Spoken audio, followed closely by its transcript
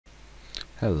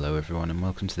Hello everyone and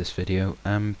welcome to this video.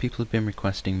 People have been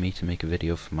requesting me to make a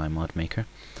video for my mod maker,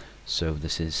 so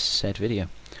this is said video.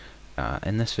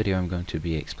 In this video I'm going to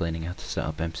be explaining how to set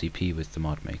up MCP with the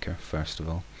mod maker first of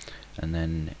all, and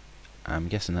then I'm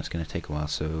guessing that's going to take a while,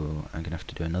 so I'm going to have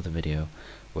to do another video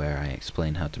where I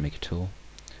explain how to make a tool.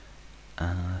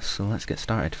 So let's get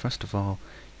started. First of all,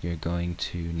 you're going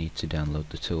to need to download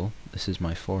the tool. This is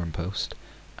my forum post,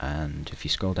 and if you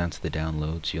scroll down to the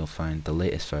downloads you'll find the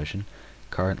latest version.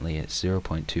 Currently it's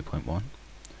 0.2.1,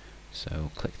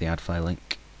 so click the AdFly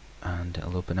link and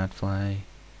it'll open AdFly.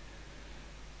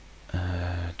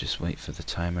 Just wait for the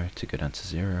timer to go down to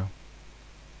 0,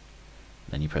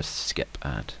 then you press skip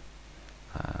ad,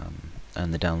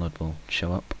 and the download will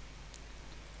show up.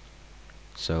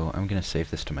 So I'm going to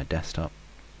save this to my desktop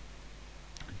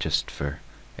just for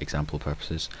example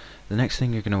purposes. The next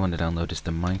thing you're going to want to download is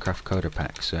the Minecraft Coder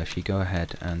Pack, so if you go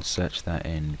ahead and search that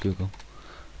in Google,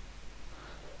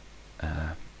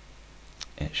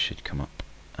 it should come up,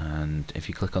 and if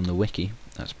you click on the wiki,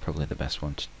 that's probably the best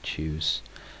one to choose.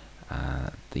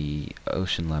 The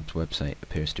Ocean Labs website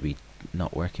appears to be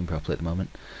not working properly at the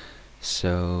moment,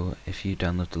 so if you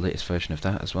download the latest version of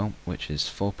that as well, which is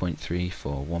 4.3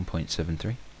 for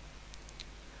 1.73,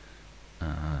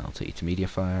 I'll take you to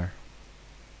Mediafire,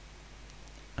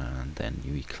 and then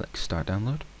you click start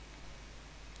download.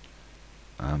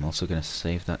 I'm also going to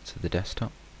save that to the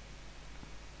desktop.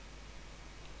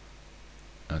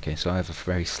 Okay, so I have a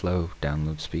very slow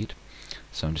download speed,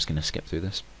 so I'm just going to skip through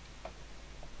this.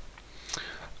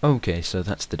 Okay, so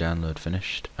that's the download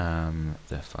finished.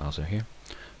 The files are here.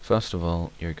 First of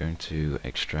all, you're going to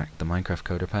extract the Minecraft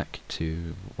Coder Pack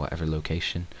to whatever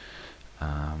location.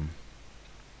 Going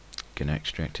to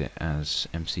extract it as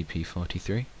MCP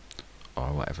 43 or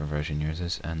whatever version yours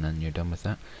is, and then you're done with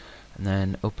that. And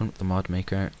then open up the mod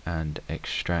maker and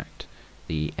extract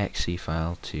the .exe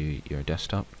file to your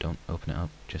desktop. Don't open it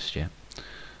up just yet.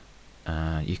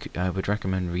 I would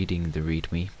recommend reading the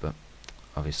README, but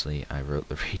obviously I wrote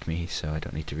the README, so I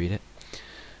don't need to read it.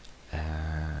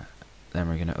 Then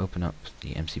we're going to open up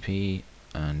the MCP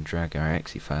and drag our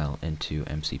 .exe file into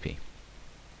MCP.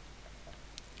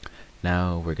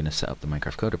 Now we're going to set up the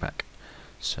Minecraft Coder Pack.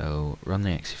 So run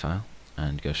the .exe file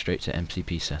and go straight to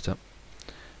MCP setup.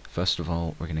 First of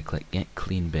all, we're going to click Get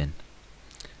Clean Bin.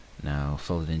 Now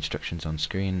follow the instructions on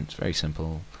screen. It's very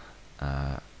simple.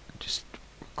 Just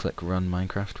click Run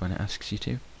Minecraft when it asks you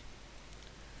to,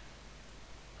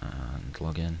 and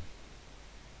log in.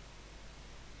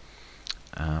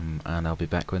 And I'll be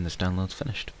back when this download's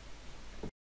finished.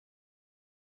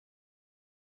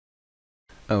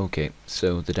 Okay,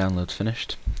 so the download's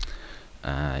finished.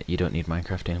 You don't need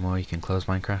Minecraft anymore, you can close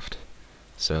Minecraft.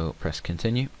 So press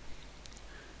continue.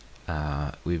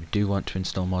 We do want to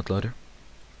install ModLoader,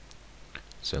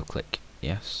 so click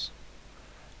yes.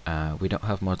 We don't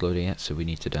have ModLoader yet, so we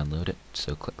need to download it,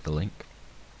 so click the link.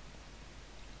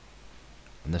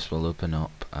 And this will open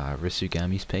up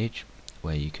Risugami's page,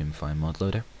 where you can find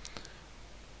ModLoader.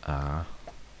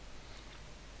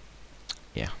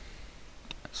 Yeah.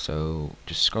 So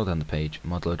just scroll down the page.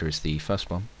 ModLoader is the first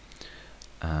one,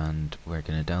 and we're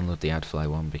going to download the AdFly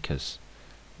one because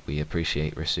we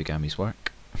appreciate Risugami's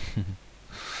work.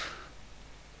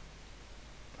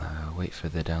 Wait for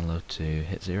the download to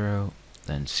hit 0,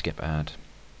 then skip ad,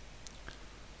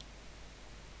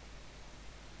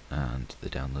 and the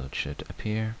download should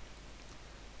appear.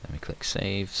 Then we click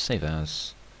save, save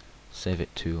as, save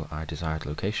it to our desired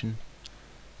location.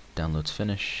 Download's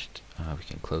finished. We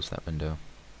can close that window.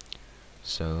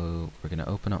 So we're going to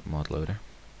open up ModLoader,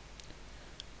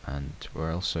 and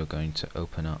we're also going to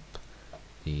open up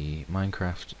the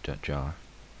Minecraft.jar.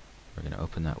 We're going to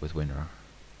open that with WinRAR.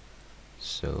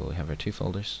 So we have our two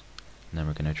folders, and then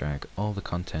we're going to drag all the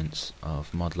contents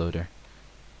of ModLoader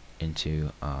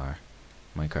into our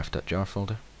Minecraft.jar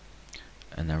folder,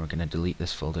 and then we're going to delete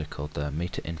this folder called the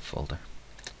meta.inf folder.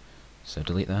 So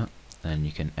delete that, then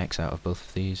you can X out of both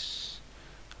of these.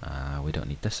 We don't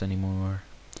need this anymore,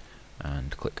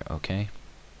 and click OK.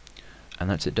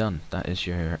 And that's it done. That is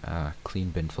your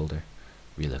clean bin folder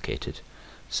relocated.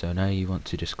 So now you want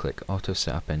to just click Auto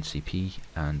Setup MCP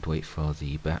and wait for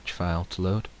the batch file to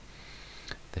load.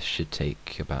 This should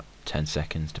take about 10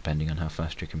 seconds depending on how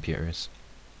fast your computer is.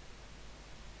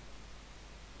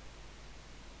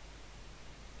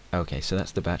 Okay, so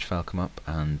that's the batch file come up,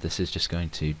 and this is just going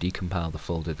to decompile the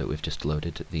folder that we've just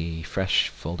loaded, the fresh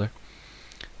folder,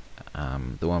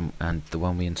 the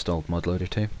one we installed ModLoader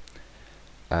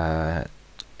to.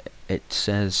 It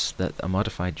says that a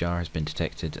modified jar has been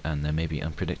detected and there may be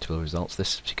unpredictable results.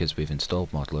 This is because we've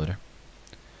installed ModLoader.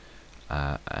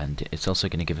 And it's also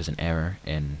going to give us an error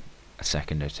in a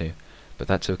second or two, but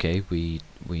that's okay. We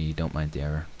don't mind the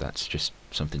error. That's just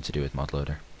something to do with mod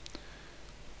loader.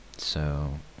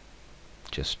 So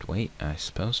just wait, I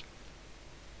suppose.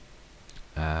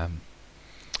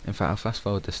 In fact, I'll fast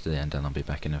forward this to the end and I'll be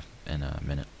back in a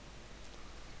minute.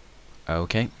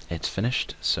 Okay, it's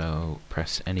finished, so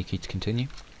press any key to continue.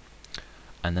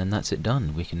 And then that's it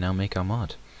done. We can now make our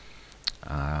mod.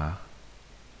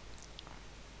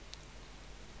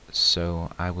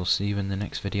 So I will see you in the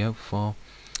next video for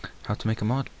how to make a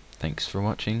mod. Thanks for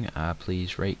watching.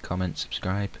 Please rate, comment,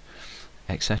 subscribe,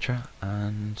 etc.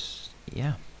 And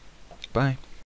yeah, bye.